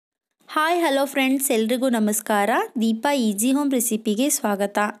Hi hello friends, ಎಲ್ರಿಗೂ ನಮಸ್ಕಾರ. Deepa easy home ರೆಸಿಪಿಗೆ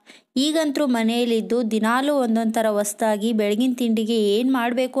ಸ್ವಾಗತ. ಈಗಂತರೂ ಮನೆಯಲ್ಲಿದ್ದು ದಿನಾಲೂ ಒಂದೊಂದು ಥರ ಹೊಸ್ದಾಗಿ ಬೆಳಗಿನ ತಿಂಡಿಗೆ ಏನು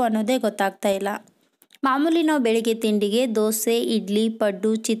ಮಾಡಬೇಕು ಅನ್ನೋದೇ ಗೊತ್ತಾಗ್ತಾ ಇಲ್ಲ. ಮಾಮೂಲಿ ನಾವು ಬೆಳಿಗ್ಗೆ ತಿಂಡಿಗೆ ದೋಸೆ, ಇಡ್ಲಿ,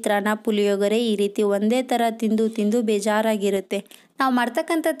 ಪಡ್ಡು, ಚಿತ್ರಾನ್ನ, ಪುಳಿಯೋಗರೆ ಈ ರೀತಿ ಒಂದೇ ಥರ ತಿಂದು ಬೇಜಾರಾಗಿರುತ್ತೆ. ನಾವು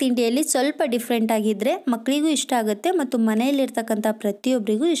ಮಾಡ್ತಕ್ಕಂಥ ತಿಂಡಿಯಲ್ಲಿ ಸ್ವಲ್ಪ ಡಿಫ್ರೆಂಟ್ ಆಗಿದ್ದರೆ ಮಕ್ಕಳಿಗೂ ಇಷ್ಟ ಆಗುತ್ತೆ ಮತ್ತು ಮನೆಯಲ್ಲಿರ್ತಕ್ಕಂಥ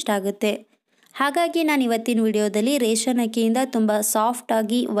ಪ್ರತಿಯೊಬ್ಬರಿಗೂ ಇಷ್ಟ ಆಗುತ್ತೆ. ಹಾಗಾಗಿ ನಾನು ಇವತ್ತಿನ ವಿಡಿಯೋದಲ್ಲಿ ರೇಷನ್ ಅಕ್ಕಿಯಿಂದ ತುಂಬ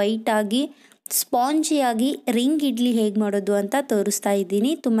ಸಾಫ್ಟಾಗಿ, ವೈಟಾಗಿ, ಸ್ಪಾಂಜಿಯಾಗಿ ರಿಂಗ್ ಇಡ್ಲಿ ಹೇಗೆ ಮಾಡೋದು ಅಂತ ತೋರಿಸ್ತಾ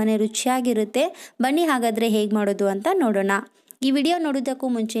ಇದ್ದೀನಿ. ತುಂಬಾ ರುಚಿಯಾಗಿರುತ್ತೆ. ಬನ್ನಿ ಹಾಗಾದರೆ ಹೇಗೆ ಮಾಡೋದು ಅಂತ ನೋಡೋಣ. ಈ ವಿಡಿಯೋ ನೋಡೋದಕ್ಕೂ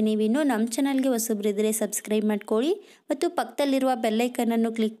ಮುಂಚೆ ನೀವಿನ್ನೂ ನಮ್ಮ ಚಾನಲ್ಗೆ ಹೊಸಬರಿದ್ದರೆ ಸಬ್ಸ್ಕ್ರೈಬ್ ಮಾಡ್ಕೊಳ್ಳಿ ಮತ್ತು ಪಕ್ಕದಲ್ಲಿರುವ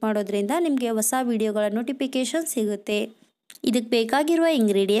ಬೆಲ್ಲೈಕನನ್ನು ಕ್ಲಿಕ್ ಮಾಡೋದ್ರಿಂದ ನಿಮಗೆ ಹೊಸ ವಿಡಿಯೋಗಳ ನೋಟಿಫಿಕೇಷನ್ ಸಿಗುತ್ತೆ. ಇದಕ್ಕೆ ಬೇಕಾಗಿರುವ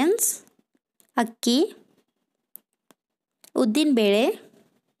ಇಂಗ್ರೀಡಿಯೆಂಟ್ಸ್: ಅಕ್ಕಿ, ಉದ್ದಿನಬೇಳೆ,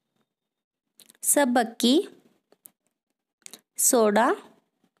 ಸಬ್ಬಕ್ಕಿ, ಸೋಡಾ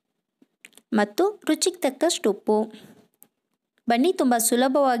ಮತ್ತು ರುಚಿಗೆ ತಕ್ಕಷ್ಟು ಉಪ್ಪು. ಬನ್ನಿ ತುಂಬ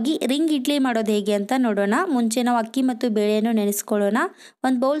ಸುಲಭವಾಗಿ ರಿಂಗ್ ಇಡ್ಲಿ ಮಾಡೋದು ಹೇಗೆ ಅಂತ ನೋಡೋಣ. ಮುಂಚೆ ನಾವು ಅಕ್ಕಿ ಮತ್ತು ಬೇಳೆಯನ್ನು ನೆನೆಸ್ಕೊಳ್ಳೋಣ.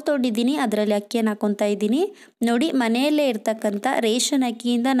 ಒಂದು ಬೌಲ್ ತೊಗೊಂಡಿದ್ದೀನಿ, ಅದರಲ್ಲಿ ಅಕ್ಕಿಯನ್ನು ಹಾಕ್ಕೊತಾ ಇದ್ದೀನಿ. ನೋಡಿ, ಮನೆಯಲ್ಲೇ ಇರ್ತಕ್ಕಂಥ ರೇಷನ್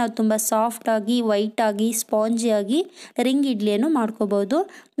ಅಕ್ಕಿಯಿಂದ ನಾವು ತುಂಬ ಸಾಫ್ಟಾಗಿ, ವೈಟಾಗಿ, ಸ್ಪಾಂಜಿಯಾಗಿ ರಿಂಗ್ ಇಡ್ಲಿಯನ್ನು ಮಾಡ್ಕೋಬೋದು.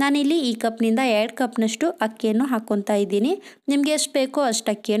 ನಾನಿಲ್ಲಿ ಈ ಕಪ್ನಿಂದ 2 ಕಪ್ನಷ್ಟು ಅಕ್ಕಿಯನ್ನು ಹಾಕ್ಕೊತಾ ಇದ್ದೀನಿ. ನಿಮಗೆ ಎಷ್ಟು ಬೇಕೋ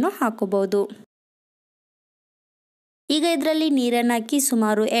ಅಷ್ಟು ಅಕ್ಕಿಯನ್ನು ಹಾಕೋಬೋದು. ಈಗ ಇದರಲ್ಲಿ ನೀರನ್ನು ಹಾಕಿ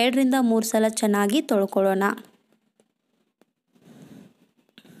ಸುಮಾರು 2 ರಿಂದ 3 ಸಲ ಚೆನ್ನಾಗಿ ತೊಳ್ಕೊಳ್ಳೋಣ.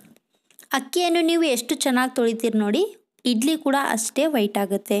 ಅಕ್ಕಿಯನ್ನು ನೀವು ಎಷ್ಟು ಚೆನ್ನಾಗಿ ತೊಳಿತೀರಿ ನೋಡಿ, ಇಡ್ಲಿ ಕೂಡ ಅಷ್ಟೇ ವೈಟ್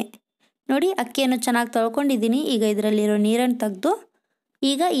ಆಗುತ್ತೆ. ನೋಡಿ, ಅಕ್ಕಿಯನ್ನು ಚೆನ್ನಾಗಿ ತೊಳ್ಕೊಂಡಿದ್ದೀನಿ. ಈಗ ಇದರಲ್ಲಿರೋ ನೀರನ್ನು ತೆಗೆದು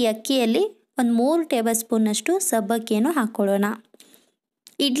ಈಗ ಈ ಅಕ್ಕಿಯಲ್ಲಿ ಒಂದು 3 ಟೇಬಲ್ ಸ್ಪೂನ್ನಷ್ಟು ಸಬ್ಬಕ್ಕಿಯನ್ನು ಹಾಕ್ಕೊಳ್ಳೋಣ.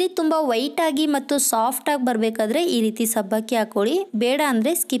 ಇಡ್ಲಿ ತುಂಬ ವೈಟಾಗಿ ಮತ್ತು ಸಾಫ್ಟಾಗಿ ಬರಬೇಕಾದ್ರೆ ಈ ರೀತಿ ಸಬ್ಬಕ್ಕಿ ಹಾಕ್ಕೊಳ್ಳಿ. ಬೇಡ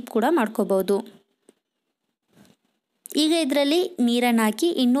ಅಂದರೆ ಸ್ಕಿಪ್ ಕೂಡ ಮಾಡ್ಕೋಬೋದು. ಈಗ ಇದರಲ್ಲಿ ನೀರನ್ನು ಹಾಕಿ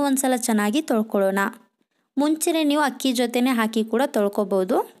ಇನ್ನೂ ಒಂದು ಸಲ ಚೆನ್ನಾಗಿ ತೊಳ್ಕೊಳ್ಳೋಣ. ಮುಂಚೆನೇ ನೀವು ಅಕ್ಕಿ ಜೊತೆನೇ ಹಾಕಿ ಕೂಡ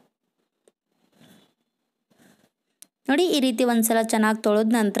ತೊಳ್ಕೊಬೋದು. ನೋಡಿ, ಈ ರೀತಿ ಒಂದು ಸಲ ಚೆನ್ನಾಗಿ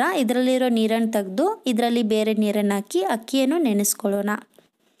ತೊಳೆದ ನಂತರ ಇದರಲ್ಲಿರೋ ನೀರನ್ನು ತೆಗೆದು ಇದರಲ್ಲಿ ಬೇರೆ ನೀರನ್ನು ಹಾಕಿ ಅಕ್ಕಿಯನ್ನು ನೆನೆಸ್ಕೊಳ್ಳೋಣ.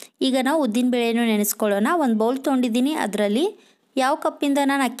 ಈಗ ನಾವು ಉದ್ದಿನಬೇಳೆಯನ್ನು ನೆನೆಸ್ಕೊಳ್ಳೋಣ. ಒಂದು ಬೌಲ್ ತೊಗೊಂಡಿದ್ದೀನಿ. ಅದರಲ್ಲಿ ಯಾವ ಕಪ್ಪಿಂದ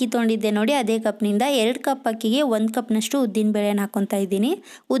ನಾನು ಅಕ್ಕಿ ತೊಗೊಂಡಿದ್ದೆ ನೋಡಿ, ಅದೇ ಕಪ್ನಿಂದ 2 ಕಪ್ ಅಕ್ಕಿಗೆ 1 ಕಪ್ನಷ್ಟು ಉದ್ದಿನಬೇಳೆನ ಹಾಕ್ಕೊತಾ ಇದ್ದೀನಿ.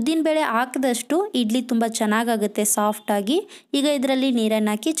 ಉದ್ದಿನಬೇಳೆ ಹಾಕಿದಷ್ಟು ಇಡ್ಲಿ ತುಂಬ ಚೆನ್ನಾಗಾಗುತ್ತೆ, ಸಾಫ್ಟಾಗಿ. ಈಗ ಇದರಲ್ಲಿ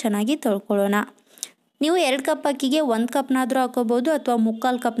ನೀರನ್ನು ಹಾಕಿ ಚೆನ್ನಾಗಿ ತೊಳ್ಕೊಳ್ಳೋಣ. ನೀವು 2 ಕಪ್ ಅಕ್ಕಿಗೆ 1 ಕಪ್ನಾದರೂ ಹಾಕೋಬೋದು ಅಥವಾ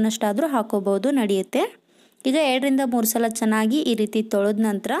 3/4 ಕಪ್ನಷ್ಟಾದರೂ ಹಾಕೋಬೋದು, ನಡೆಯುತ್ತೆ. ಈಗ 2 ರಿಂದ 3 ಸಲ ಚೆನ್ನಾಗಿ ಈ ರೀತಿ ತೊಳೆದ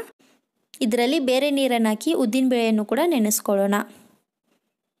ನಂತರ ಇದರಲ್ಲಿ ಬೇರೆ ನೀರನ್ನು ಹಾಕಿ ಉದ್ದಿನಬೇಳೆಯನ್ನು ಕೂಡ ನೆನೆಸ್ಕೊಳ್ಳೋಣ.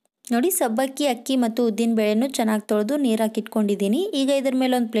 ನೋಡಿ, ಸಬ್ಬಕ್ಕಿ, ಅಕ್ಕಿ ಮತ್ತು ಉದ್ದಿನಬೇಳೆಯನ್ನು ಚೆನ್ನಾಗಿ ತೊಳೆದು ನೀರು ಹಾಕಿಟ್ಕೊಂಡಿದ್ದೀನಿ. ಈಗ ಇದರ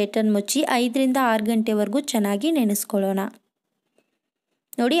ಮೇಲೆ ಒಂದು ಪ್ಲೇಟನ್ನು ಮುಚ್ಚಿ 5 ರಿಂದ 6 ಗಂಟೆವರೆಗೂ ಚೆನ್ನಾಗಿ ನೆನೆಸ್ಕೊಳ್ಳೋಣ.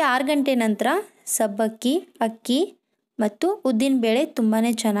 ನೋಡಿ, 6 ಗಂಟೆ ನಂತರ ಸಬ್ಬಕ್ಕಿ, ಅಕ್ಕಿ ಮತ್ತು ಉದ್ದಿನಬೇಳೆ ತುಂಬಾ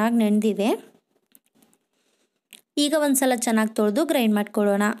ಚೆನ್ನಾಗಿ ನೆನೆದಿದೆ. ಈಗ ಒಂದು ಸಲ ಚೆನ್ನಾಗಿ ತೊಳೆದು ಗ್ರೈಂಡ್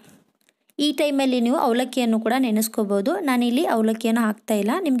ಮಾಡ್ಕೊಳ್ಳೋಣ. ಈ ಟೈಮಲ್ಲಿ ನೀವು ಅವಲಕ್ಕಿಯನ್ನು ಕೂಡ ನೆನೆಸ್ಕೋಬೋದು. ನಾನಿಲ್ಲಿ ಅವಲಕ್ಕಿಯನ್ನು ಹಾಕ್ತಾ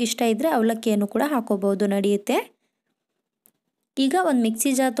ಇಲ್ಲ. ನಿಮ್ಗೆ ಇಷ್ಟ ಇದ್ದರೆ ಅವಲಕ್ಕಿಯನ್ನು ಕೂಡ ಹಾಕೋಬೋದು, ನಡೆಯುತ್ತೆ. ಈಗ ಒಂದು ಮಿಕ್ಸಿ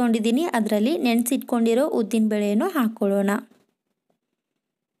ಜಾರ್ ತೊಗೊಂಡಿದ್ದೀನಿ. ಅದರಲ್ಲಿ ನೆನೆಸಿಟ್ಕೊಂಡಿರೋ ಉದ್ದಿನಬೇಳೆಯನ್ನು ಹಾಕ್ಕೊಳ್ಳೋಣ.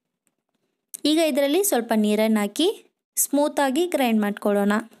 ಈಗ ಇದರಲ್ಲಿ ಸ್ವಲ್ಪ ನೀರನ್ನು ಹಾಕಿ ಸ್ಮೂತಾಗಿ ಗ್ರೈಂಡ್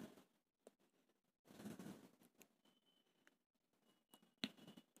ಮಾಡ್ಕೊಳ್ಳೋಣ.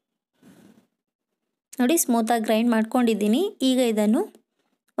 ನೋಡಿ, ಸ್ಮೂತಾಗಿ ಗ್ರೈಂಡ್ ಮಾಡ್ಕೊಂಡಿದ್ದೀನಿ. ಈಗ ಇದನ್ನು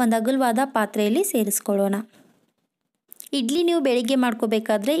ಒಂದು ಅಗಲವಾದ ಪಾತ್ರೆಯಲ್ಲಿ ಸೇರಿಸ್ಕೊಳ್ಳೋಣ. ಇಡ್ಲಿ ನೀವು ಬೆಳಿಗ್ಗೆ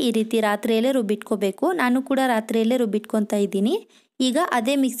ಮಾಡ್ಕೋಬೇಕಾದ್ರೆ ಈ ರೀತಿ ರಾತ್ರಿಯಲ್ಲೇ ರುಬ್ಬಿಟ್ಕೋಬೇಕು. ನಾನು ಕೂಡ ರಾತ್ರಿಯಲ್ಲೇ ರುಬ್ಬಿಟ್ಕೊತಾ ಇದ್ದೀನಿ. ಈಗ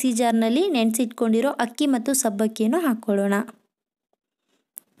ಅದೇ ಮಿಕ್ಸಿ ಜಾರ್ನಲ್ಲಿ ನೆನೆಸಿಟ್ಕೊಂಡಿರೋ ಅಕ್ಕಿ ಮತ್ತು ಸಬ್ಬಕ್ಕಿಯನ್ನು ಹಾಕ್ಕೊಳ್ಳೋಣ.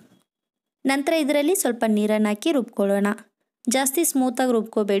 ನಂತರ ಇದರಲ್ಲಿ ಸ್ವಲ್ಪ ನೀರನ್ನು ಹಾಕಿ ರುಬ್ಕೊಳ್ಳೋಣ. ಜಾಸ್ತಿ ಸ್ಮೂತಾಗಿ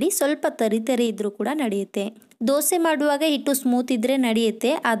ರುಬ್ಕೋಬೇಡಿ, ಸ್ವಲ್ಪ ತರಿ ಇದ್ದರೂ ಕೂಡ ನಡೆಯುತ್ತೆ. ದೋಸೆ ಮಾಡುವಾಗ ಹಿಟ್ಟು ಸ್ಮೂತ್ ಇದ್ದರೆ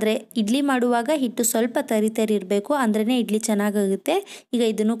ನಡೆಯುತ್ತೆ, ಆದರೆ ಇಡ್ಲಿ ಮಾಡುವಾಗ ಹಿಟ್ಟು ಸ್ವಲ್ಪ ತರಿ ಇರಬೇಕು, ಅಂದ್ರೇ ಇಡ್ಲಿ ಚೆನ್ನಾಗಾಗುತ್ತೆ. ಈಗ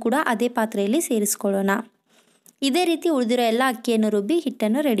ಇದನ್ನು ಕೂಡ ಅದೇ ಪಾತ್ರೆಯಲ್ಲಿ ಸೇರಿಸ್ಕೊಳ್ಳೋಣ. ಇದೇ ರೀತಿ ಉಳಿದಿರೋ ಎಲ್ಲ ಅಕ್ಕಿಯನ್ನು ರುಬ್ಬಿ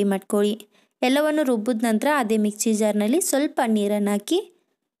ಹಿಟ್ಟನ್ನು ರೆಡಿ ಮಾಡ್ಕೊಳ್ಳಿ. ಎಲ್ಲವನ್ನು ರುಬ್ಬಿದ ನಂತರ ಅದೇ ಮಿಕ್ಸಿ ಜಾರ್ನಲ್ಲಿ ಸ್ವಲ್ಪ ನೀರನ್ನು ಹಾಕಿ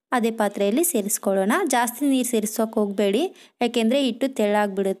ಅದೇ ಪಾತ್ರೆಯಲ್ಲಿ ಸೇರಿಸ್ಕೊಳ್ಳೋಣ. ಜಾಸ್ತಿ ನೀರು ಸೇರಿಸೋಕೆ ಹೋಗಬೇಡಿ, ಯಾಕೆಂದರೆ ಹಿಟ್ಟು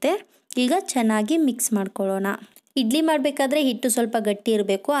ತೆಳ್ಳಾಗಿಬಿಡುತ್ತೆ. ಈಗ ಚೆನ್ನಾಗಿ ಮಿಕ್ಸ್ ಮಾಡ್ಕೊಳ್ಳೋಣ. ಇಡ್ಲಿ ಮಾಡಬೇಕಾದ್ರೆ ಹಿಟ್ಟು ಸ್ವಲ್ಪ ಗಟ್ಟಿ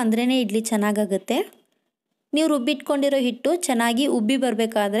ಇರಬೇಕು, ಅಂದ್ರೇ ಇಡ್ಲಿ ಚೆನ್ನಾಗಾಗುತ್ತೆ. ನೀವು ರುಬ್ಬಿಟ್ಕೊಂಡಿರೋ ಹಿಟ್ಟು ಚೆನ್ನಾಗಿ ಉಬ್ಬಿ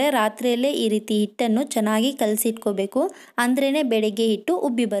ಬರಬೇಕಾದ್ರೆ ರಾತ್ರಿಯಲ್ಲೇ ಈ ರೀತಿ ಹಿಟ್ಟನ್ನು ಚೆನ್ನಾಗಿ ಕಲಸಿಟ್ಕೋಬೇಕು, ಅಂದ್ರೇ ಬೆಳಗ್ಗೆ ಹಿಟ್ಟು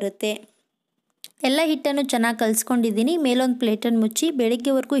ಉಬ್ಬಿ ಬರುತ್ತೆ. ಎಲ್ಲ ಹಿಟ್ಟನ್ನು ಚೆನ್ನಾಗಿ ಕಲಿಸ್ಕೊಂಡಿದ್ದೀನಿ. ಮೇಲೊಂದು ಪ್ಲೇಟನ್ನು ಮುಚ್ಚಿ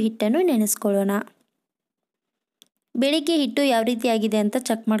ಬೆಳಗ್ಗೆವರೆಗೂ ಹಿಟ್ಟನ್ನು ನೆನೆಸ್ಕೊಳ್ಳೋಣ. ಬೆಳಿಗ್ಗೆ ಹಿಟ್ಟು ಯಾವ ರೀತಿ ಆಗಿದೆ ಅಂತ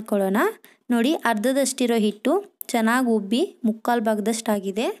ಚೆಕ್ ಮಾಡ್ಕೊಳ್ಳೋಣ. ನೋಡಿ, ಅರ್ಧದಷ್ಟಿರೋ ಹಿಟ್ಟು ಚೆನ್ನಾಗಿ ಉಬ್ಬಿ 3/4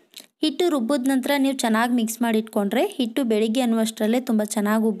 ಭಾಗದಷ್ಟಾಗಿದೆ. ಹಿಟ್ಟು ರುಬ್ಬಿದ ನಂತರ ನೀವು ಚೆನ್ನಾಗಿ ಮಿಕ್ಸ್ ಮಾಡಿಟ್ಕೊಂಡ್ರೆ ಹಿಟ್ಟು ಬೆಳಿಗ್ಗೆ ಅನ್ನುವಷ್ಟರಲ್ಲೇ ತುಂಬ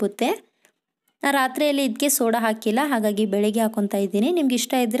ಚೆನ್ನಾಗಿ ಉಬ್ಬುತ್ತೆ. ನಾನು ರಾತ್ರಿಯಲ್ಲಿ ಇದಕ್ಕೆ ಸೋಡಾ ಹಾಕಿಲ್ಲ, ಹಾಗಾಗಿ ಬೆಳಗ್ಗೆ ಹಾಕೊತಾ ಇದ್ದೀನಿ. ನಿಮ್ಗೆ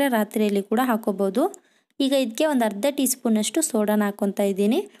ಇಷ್ಟ ಇದ್ದರೆ ರಾತ್ರಿಯಲ್ಲಿ ಕೂಡ ಹಾಕೋಬೋದು. ಈಗ ಇದಕ್ಕೆ ಒಂದು ಅರ್ಧ ಟೀ ಸ್ಪೂನಷ್ಟು ಸೋಡಾನ ಹಾಕ್ಕೊತಾ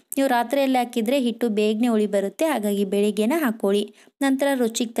ಇದ್ದೀನಿ. ನೀವು ರಾತ್ರಿಯಲ್ಲಿ ಹಾಕಿದರೆ ಹಿಟ್ಟು ಬೇಗನೆ ಉಳಿ ಬರುತ್ತೆ, ಹಾಗಾಗಿ ಬೆಳಿಗ್ಗೆನೇ ಹಾಕ್ಕೊಳ್ಳಿ. ನಂತರ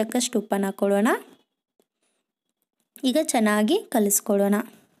ರುಚಿಗೆ ತಕ್ಕಷ್ಟು ಉಪ್ಪನ್ನು ಹಾಕ್ಕೊಳ್ಳೋಣ. ಈಗ ಚೆನ್ನಾಗಿ ಕಲಿಸ್ಕೊಳ್ಳೋಣ.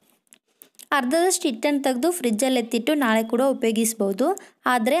 ಅರ್ಧದಷ್ಟು ಹಿಟ್ಟನ್ನು ತೆಗೆದು ಫ್ರಿಜ್ಜಲ್ಲಿ ಎತ್ತಿಟ್ಟು ನಾಳೆ ಕೂಡ ಉಪಯೋಗಿಸ್ಬೋದು.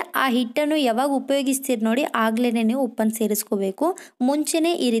 ಆದರೆ ಆ ಹಿಟ್ಟನ್ನು ಯಾವಾಗ ಉಪಯೋಗಿಸ್ತೀರಿ ನೋಡಿ, ಆಗಲೇ ನೀವು ಉಪ್ಪನ್ನು ಸೇರಿಸ್ಕೋಬೇಕು.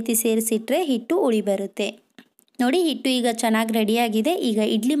 ಮುಂಚೆನೇ ಈ ರೀತಿ ಸೇರಿಸಿಟ್ರೆ ಹಿಟ್ಟು ಉಳಿ ಬರುತ್ತೆ. ನೋಡಿ, ಹಿಟ್ಟು ಈಗ ಚೆನ್ನಾಗಿ ರೆಡಿಯಾಗಿದೆ. ಈಗ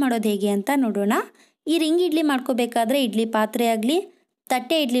ಇಡ್ಲಿ ಮಾಡೋದು ಹೇಗೆ ಅಂತ ನೋಡೋಣ. ಈ ರಿಂಗ್ ಇಡ್ಲಿ ಮಾಡ್ಕೋಬೇಕಾದ್ರೆ ಇಡ್ಲಿ ಪಾತ್ರೆ ಆಗಲಿ,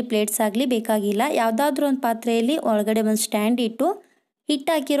 ತಟ್ಟೆ ಇಡ್ಲಿ ಪ್ಲೇಟ್ಸ್ ಆಗಲಿ ಬೇಕಾಗಿಲ್ಲ. ಯಾವುದಾದ್ರೂ ಒಂದು ಪಾತ್ರೆಯಲ್ಲಿ ಒಳಗಡೆ ಒಂದು ಸ್ಟ್ಯಾಂಡ್ ಇಟ್ಟು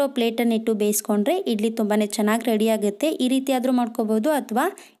ಹಿಟ್ಟು ಹಾಕಿರೋ ಪ್ಲೇಟನ್ನು ಇಟ್ಟು ಬೇಯಿಸ್ಕೊಂಡ್ರೆ ಇಡ್ಲಿ ತುಂಬಾ ಚೆನ್ನಾಗಿ ರೆಡಿ ಆಗುತ್ತೆ. ಈ ರೀತಿ ಆದರೂ ಮಾಡ್ಕೋಬೋದು ಅಥವಾ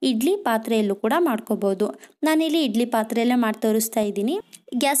ಇಡ್ಲಿ ಪಾತ್ರೆಯಲ್ಲೂ ಕೂಡ ಮಾಡ್ಕೋಬೋದು. ನಾನಿಲ್ಲಿ ಇಡ್ಲಿ ಪಾತ್ರೆಯಲ್ಲೇ ಮಾಡಿ ತೋರಿಸ್ತಾ ಇದ್ದೀನಿ.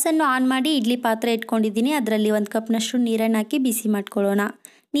 ಗ್ಯಾಸನ್ನು ಆನ್ ಮಾಡಿ ಇಡ್ಲಿ ಪಾತ್ರೆ ಇಟ್ಕೊಂಡಿದ್ದೀನಿ. ಅದರಲ್ಲಿ 1 ಕಪ್ನಷ್ಟು ನೀರನ್ನು ಹಾಕಿ ಬಿಸಿ ಮಾಡ್ಕೊಳ್ಳೋಣ.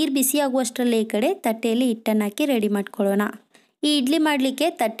 ನೀರು ಬಿಸಿ ಆಗುವಷ್ಟರಲ್ಲೇ ಈ ಕಡೆ ತಟ್ಟೆಯಲ್ಲಿ ಹಿಟ್ಟನ್ನು ಹಾಕಿ ರೆಡಿ ಮಾಡ್ಕೊಳ್ಳೋಣ. ಈ ಇಡ್ಲಿ ಮಾಡಲಿಕ್ಕೆ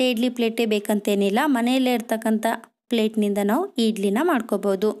ತಟ್ಟೆ ಇಡ್ಲಿ ಪ್ಲೇಟೇ ಬೇಕಂತೇನಿಲ್ಲ, ಮನೆಯಲ್ಲೇ ಇರ್ತಕ್ಕಂಥ ಪ್ಲೇಟ್ನಿಂದ ನಾವು ಈ ಇಡ್ಲಿನ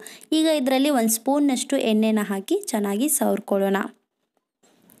ಮಾಡ್ಕೋಬೋದು. ಈಗ ಇದರಲ್ಲಿ 1 ಸ್ಪೂನ್ನಷ್ಟು ಎಣ್ಣೆನ ಹಾಕಿ ಚೆನ್ನಾಗಿ ಸವರ್ಕೊಳ್ಳೋಣ.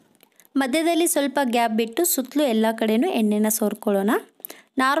 ಮಧ್ಯದಲ್ಲಿ ಸ್ವಲ್ಪ ಗ್ಯಾಪ್ ಬಿಟ್ಟು ಸುತ್ತಲೂ ಎಲ್ಲ ಕಡೆನೂ ಎಣ್ಣೆನ ಸವರ್ಕೊಳ್ಳೋಣ.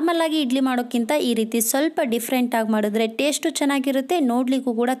 ನಾರ್ಮಲಾಗಿ ಇಡ್ಲಿ ಮಾಡೋಕ್ಕಿಂತ ಈ ರೀತಿ ಸ್ವಲ್ಪ ಡಿಫ್ರೆಂಟಾಗಿ ಮಾಡಿದ್ರೆ ಟೇಸ್ಟು ಚೆನ್ನಾಗಿರುತ್ತೆ,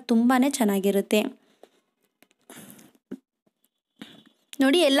 ನೋಡಲಿಕ್ಕೂ ಕೂಡ ತುಂಬಾ ಚೆನ್ನಾಗಿರುತ್ತೆ.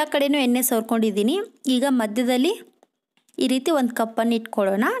 ನೋಡಿ, ಎಲ್ಲ ಕಡೆನೂ ಎಣ್ಣೆ ಸವರ್ಕೊಂಡಿದ್ದೀನಿ. ಈಗ ಮಧ್ಯದಲ್ಲಿ ಈ ರೀತಿ 1 ಕಪ್ಪನ್ನು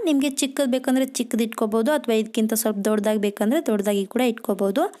ಇಟ್ಕೊಳ್ಳೋಣ. ನಿಮಗೆ ಚಿಕ್ಕದು ಬೇಕಂದರೆ ಚಿಕ್ಕದು ಇಟ್ಕೋಬೋದು, ಅಥವಾ ಇದಕ್ಕಿಂತ ಸ್ವಲ್ಪ ದೊಡ್ಡದಾಗಿ ಬೇಕಂದರೆ ದೊಡ್ಡದಾಗಿ ಕೂಡ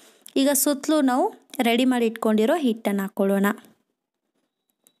ಇಟ್ಕೋಬೋದು. ಈಗ ಸುತ್ತಲೂ ನಾವು ರೆಡಿ ಮಾಡಿ ಇಟ್ಕೊಂಡಿರೋ ಹಿಟ್ಟನ್ನು ಹಾಕ್ಕೊಳ್ಳೋಣ.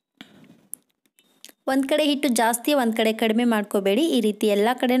 ಒಂದು ಕಡೆ ಹಿಟ್ಟು ಜಾಸ್ತಿ, ಒಂದು ಕಡೆ ಕಡಿಮೆ ಮಾಡ್ಕೋಬೇಡಿ. ಈ ರೀತಿ ಎಲ್ಲ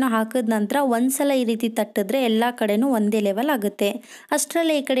ಕಡೆನೂ ಹಾಕಿದ ನಂತರ ಒಂದು ಸಲ ಈ ರೀತಿ ತಟ್ಟಿದ್ರೆ ಎಲ್ಲ ಕಡೆನೂ ಒಂದೇ ಲೆವೆಲ್ ಆಗುತ್ತೆ.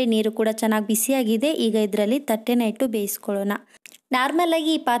 ಅಷ್ಟರಲ್ಲೇ ಈ ಕಡೆ ನೀರು ಕೂಡ ಚೆನ್ನಾಗಿ ಬಿಸಿಯಾಗಿದೆ. ಈಗ ಇದರಲ್ಲಿ ತಟ್ಟೆನ ಇಟ್ಟು ಬೇಯಿಸ್ಕೊಳ್ಳೋಣ.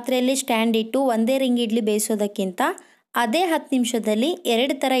 ನಾರ್ಮಲಾಗಿ ಈ ಪಾತ್ರೆಯಲ್ಲಿ ಸ್ಟ್ಯಾಂಡ್ ಇಟ್ಟು ಒಂದೇ ರಿಂಗ್ ಇಡ್ಲಿ ಬೇಯಿಸೋದಕ್ಕಿಂತ ಅದೇ 10 ನಿಮಿಷದಲ್ಲಿ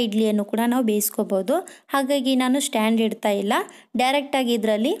 2 ಥರ ಇಡ್ಲಿಯನ್ನು ಕೂಡ ನಾವು ಬೇಯಿಸ್ಕೋಬೋದು. ಹಾಗಾಗಿ ನಾನು ಸ್ಟ್ಯಾಂಡ್ ಇಡ್ತಾ ಇಲ್ಲ, ಡೈರೆಕ್ಟಾಗಿ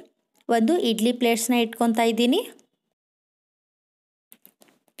ಇದರಲ್ಲಿ ಒಂದು ಇಡ್ಲಿ ಪ್ಲೇಟ್ಸ್ನ ಇಟ್ಕೊತಾ ಇದ್ದೀನಿ.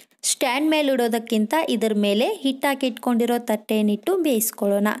 ಸ್ಟ್ಯಾಂಡ್ ಮೇಲೆ ಇಡೋದಕ್ಕಿಂತ ಇದರ ಮೇಲೆ ಹಿಟ್ಟು ಹಾಕಿ ಇಟ್ಕೊಂಡಿರೋ ತಟ್ಟೆಯನ್ನಿಟ್ಟು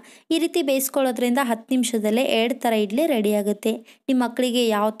ಬೇಯಿಸ್ಕೊಳ್ಳೋಣ. ಈ ರೀತಿ ಬೇಯಿಸ್ಕೊಳ್ಳೋದ್ರಿಂದ 10 ನಿಮಿಷದಲ್ಲೇ 2 ಥರ ಇಡ್ಲಿ ರೆಡಿ ಆಗುತ್ತೆ. ನಿಮ್ಮ ಮಕ್ಕಳಿಗೆ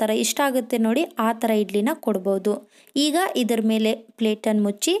ಯಾವ ಥರ ಇಷ್ಟ ಆಗುತ್ತೆ ನೋಡಿ, ಆ ಥರ ಇಡ್ಲಿನ ಕೊಡ್ಬೋದು. ಈಗ ಇದರ ಮೇಲೆ ಪ್ಲೇಟನ್ನು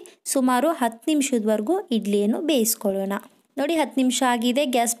ಮುಚ್ಚಿ ಸುಮಾರು 10 ನಿಮಿಷದವರೆಗೂ ಇಡ್ಲಿಯನ್ನು ಬೇಯಿಸ್ಕೊಳ್ಳೋಣ. ನೋಡಿ, 10 ನಿಮಿಷ ಆಗಿದೆ.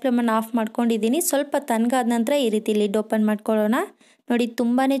 ಗ್ಯಾಸ್ ಫ್ಲೇಮನ್ನು ಆಫ್ ಮಾಡ್ಕೊಂಡಿದ್ದೀನಿ. ಸ್ವಲ್ಪ ತಣ್ಣಗಾದ ನಂತರ ಈ ರೀತಿ ಲಿಡ್ ಓಪನ್ ಮಾಡ್ಕೊಳ್ಳೋಣ. ನೋಡಿ,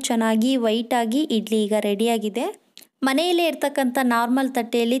 ತುಂಬಾ ಚೆನ್ನಾಗಿ ವೈಟಾಗಿ ಇಡ್ಲಿ ಈಗ ರೆಡಿಯಾಗಿದೆ. ಮನೆಯಲ್ಲೇ ಇರ್ತಕ್ಕಂಥ ನಾರ್ಮಲ್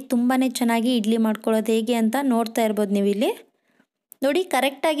ತಟ್ಟೆಯಲ್ಲಿ ತುಂಬಾ ಚೆನ್ನಾಗಿ ಇಡ್ಲಿ ಮಾಡ್ಕೊಳ್ಳೋದು ಹೇಗೆ ಅಂತ ನೋಡ್ತಾ ಇರ್ಬೋದು ನೀವು ಇಲ್ಲಿ. ನೋಡಿ,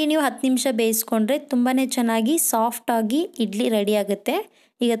 ಕರೆಕ್ಟಾಗಿ ನೀವು 10 ನಿಮಿಷ ಬೇಯಿಸ್ಕೊಂಡ್ರೆ ತುಂಬಾ ಚೆನ್ನಾಗಿ ಸಾಫ್ಟಾಗಿ ಇಡ್ಲಿ ರೆಡಿ ಆಗುತ್ತೆ.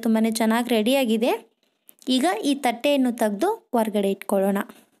 ಈಗ ತುಂಬಾ ಚೆನ್ನಾಗಿ ರೆಡಿಯಾಗಿದೆ. ಈಗ ಈ ತಟ್ಟೆಯನ್ನು ತೆಗೆದು ಹೊರಗಡೆ ಇಟ್ಕೊಳ್ಳೋಣ.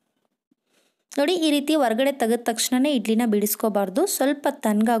 ನೋಡಿ, ಈ ರೀತಿ ಹೊರಗಡೆ ತೆಗೆದ ತಕ್ಷಣವೇ ಇಡ್ಲಿನ ಬಿಡಿಸ್ಕೋಬಾರ್ದು, ಸ್ವಲ್ಪ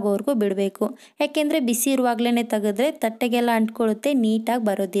ತಣ್ಣಗಾಗೋವರೆಗೂ ಬಿಡಬೇಕು. ಯಾಕೆಂದರೆ ಬಿಸಿ ಇರುವಾಗಲೇ ತೆಗೆದ್ರೆ ತಟ್ಟೆಗೆಲ್ಲ ಅಂಟ್ಕೊಳ್ಳುತ್ತೆ, ನೀಟಾಗಿ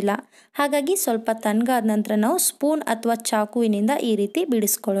ಬರೋದಿಲ್ಲ. ಹಾಗಾಗಿ ಸ್ವಲ್ಪ ತಣ್ಣಗಾದ ನಂತರ ನಾವು ಸ್ಪೂನ್ ಅಥವಾ ಚಾಕುವಿನಿಂದ ಈ ರೀತಿ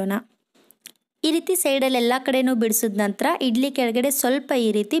ಬಿಡಿಸ್ಕೊಳ್ಳೋಣ. ಈ ರೀತಿ ಸೈಡಲ್ಲಿ ಎಲ್ಲ ಕಡೆನೂ ಬಿಡಿಸಿದ ನಂತರ ಇಡ್ಲಿ ಕೆಳಗಡೆ ಸ್ವಲ್ಪ ಈ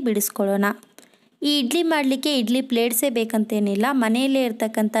ರೀತಿ ಬಿಡಿಸ್ಕೊಳ್ಳೋಣ. ಈ ಇಡ್ಲಿ ಮಾಡಲಿಕ್ಕೆ ಇಡ್ಲಿ ಪ್ಲೇಟ್ಸೇ ಬೇಕಂತೇನಿಲ್ಲ, ಮನೆಯಲ್ಲೇ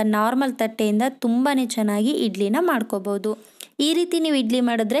ಇರ್ತಕ್ಕಂಥ ನಾರ್ಮಲ್ ತಟ್ಟೆಯಿಂದ ತುಂಬಾ ಚೆನ್ನಾಗಿ ಇಡ್ಲಿನ ಮಾಡ್ಕೋಬೋದು. ಈ ರೀತಿ ನೀವು ಇಡ್ಲಿ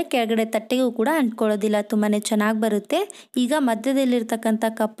ಮಾಡಿದ್ರೆ ಕೆಳಗಡೆ ತಟ್ಟೆಗೂ ಕೂಡ ಅಂಟ್ಕೊಳ್ಳೋದಿಲ್ಲ, ತುಂಬಾ ಚೆನ್ನಾಗಿ ಬರುತ್ತೆ. ಈಗ ಮಧ್ಯದಲ್ಲಿರ್ತಕ್ಕಂಥ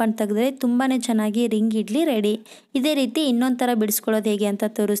ಕಪ್ಪನ್ನು ತೆಗೆದ್ರೆ ತುಂಬಾ ಚೆನ್ನಾಗಿ ರಿಂಗ್ ಇಡ್ಲಿ ರೆಡಿ. ಇದೇ ರೀತಿ ಇನ್ನೊಂದು ಥರ ಬಿಡಿಸ್ಕೊಳ್ಳೋದು ಹೇಗೆ ಅಂತ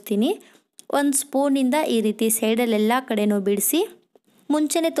ತೋರಿಸ್ತೀನಿ. 1 ಸ್ಪೂನಿಂದ ಈ ರೀತಿ ಸೈಡಲ್ಲೆಲ್ಲ ಕಡೆನೂ ಬಿಡಿಸಿ,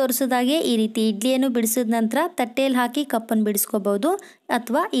 ಮುಂಚೆನೇ ತೋರಿಸೋದಾಗೆ ಈ ರೀತಿ ಇಡ್ಲಿಯನ್ನು ಬಿಡಿಸಿದ ನಂತರ ತಟ್ಟೆಯಲ್ಲಿ ಹಾಕಿ ಕಪ್ಪನ್ನು ಬಿಡಿಸ್ಕೋಬೋದು,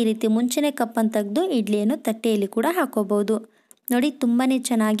 ಅಥವಾ ಈ ರೀತಿ ಮುಂಚೆನೇ ಕಪ್ಪನ್ನು ತೆಗೆದು ಇಡ್ಲಿಯನ್ನು ತಟ್ಟೆಯಲ್ಲಿ ಕೂಡ ಹಾಕೋಬೋದು. ನೋಡಿ, ತುಂಬಾ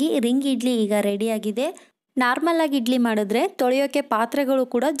ಚೆನ್ನಾಗಿ ರಿಂಗ್ ಇಡ್ಲಿ ಈಗ ರೆಡಿಯಾಗಿದೆ. ನಾರ್ಮಲಾಗಿ ಇಡ್ಲಿ ಮಾಡಿದ್ರೆ ತೊಳೆಯೋಕ್ಕೆ ಪಾತ್ರೆಗಳು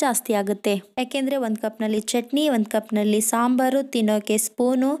ಕೂಡ ಜಾಸ್ತಿ ಆಗುತ್ತೆ. ಯಾಕೆಂದರೆ 1 ಕಪ್ನಲ್ಲಿ ಚಟ್ನಿ, 1 ಕಪ್ನಲ್ಲಿ ಸಾಂಬಾರು, ತಿನ್ನೋಕ್ಕೆ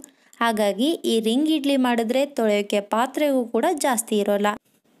ಸ್ಪೂನು. ಹಾಗಾಗಿ ಈ ರಿಂಗ್ ಇಡ್ಲಿ ಮಾಡಿದ್ರೆ ತೊಳೆಯೋಕ್ಕೆ ಪಾತ್ರೆಗೂ ಕೂಡ ಜಾಸ್ತಿ ಇರೋಲ್ಲ.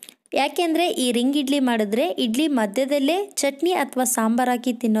 ಯಾಕೆಂದರೆ ಈ ರಿಂಗ್ ಇಡ್ಲಿ ಮಾಡಿದ್ರೆ ಇಡ್ಲಿ ಮಧ್ಯದಲ್ಲೇ ಚಟ್ನಿ ಅಥವಾ ಸಾಂಬಾರು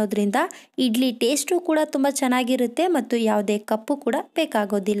ಹಾಕಿ ತಿನ್ನೋದ್ರಿಂದ ಇಡ್ಲಿ ಟೇಸ್ಟು ಕೂಡ ತುಂಬ ಚೆನ್ನಾಗಿರುತ್ತೆ ಮತ್ತು ಯಾವುದೇ ಕಪ್ಪು ಕೂಡ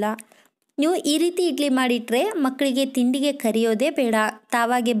ಬೇಕಾಗೋದಿಲ್ಲ. ನೀವು ಈ ರೀತಿ ಇಡ್ಲಿ ಮಾಡಿಟ್ರೆ ಮಕ್ಕಳಿಗೆ ತಿಂಡಿಗೆ ಕರಿಯೋದೇ ಬೇಡ,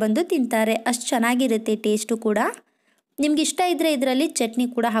 ತಾವಾಗೆ ಬಂದು ತಿಂತಾರೆ, ಅಷ್ಟು ಚೆನ್ನಾಗಿರುತ್ತೆ ಟೇಸ್ಟು ಕೂಡ. ನಿಮ್ಗೆ ಇಷ್ಟ ಇದ್ದರೆ ಇದರಲ್ಲಿ ಚಟ್ನಿ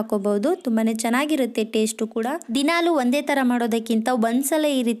ಕೂಡ ಹಾಕೋಬಹುದು, ತುಂಬಾ ಚೆನ್ನಾಗಿರುತ್ತೆ ಟೇಸ್ಟು ಕೂಡ. ದಿನಾಲೂ ಒಂದೇ ಥರ ಮಾಡೋದಕ್ಕಿಂತ ಒಂದ್ಸಲ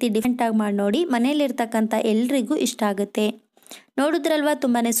ಈ ರೀತಿ ಡಿಫ್ರೆಂಟಾಗಿ ಮಾಡಿ ನೋಡಿ, ಮನೇಲಿರ್ತಕ್ಕಂಥ ಎಲ್ರಿಗೂ ಇಷ್ಟ ಆಗುತ್ತೆ. ನೋಡಿದ್ರಲ್ವಾ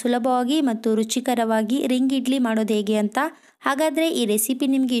ತುಂಬಾ ಸುಲಭವಾಗಿ ಮತ್ತು ರುಚಿಕರವಾಗಿ ರಿಂಗ್ ಇಡ್ಲಿ ಮಾಡೋದು ಹೇಗೆ ಅಂತ. ಹಾಗಾದರೆ ಈ ರೆಸಿಪಿ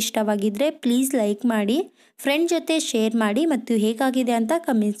ನಿಮಗೆ ಇಷ್ಟವಾಗಿದ್ದರೆ ಪ್ಲೀಸ್ ಲೈಕ್ ಮಾಡಿ, ಫ್ರೆಂಡ್ ಜೊತೆ ಶೇರ್ ಮಾಡಿ ಮತ್ತು ಹೇಗಾಗಿದೆ ಅಂತ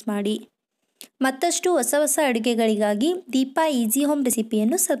ಕಮೆಂಟ್ಸ್ ಮಾಡಿ. ಮತ್ತಷ್ಟು ಹೊಸ ಹೊಸ ಅಡುಗೆಗಳಿಗಾಗಿ ದೀಪಾ ಈಸಿ ಹೋಮ್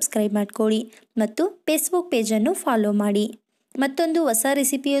ರೆಸಿಪಿಯನ್ನು ಸಬ್ಸ್ಕ್ರೈಬ್ ಮಾಡ್ಕೊಳ್ಳಿ ಮತ್ತು ಫೇಸ್ಬುಕ್ ಪೇಜನ್ನು ಫಾಲೋ ಮಾಡಿ. ಮತ್ತೊಂದು ಹೊಸ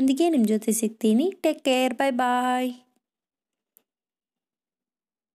ರೆಸಿಪಿಯೊಂದಿಗೆ ನಿಮ್ಮ ಜೊತೆ ಸಿಗ್ತೀನಿ. ಟೇಕ್ ಕೇರ್, ಬಾಯ್ ಬಾಯ್.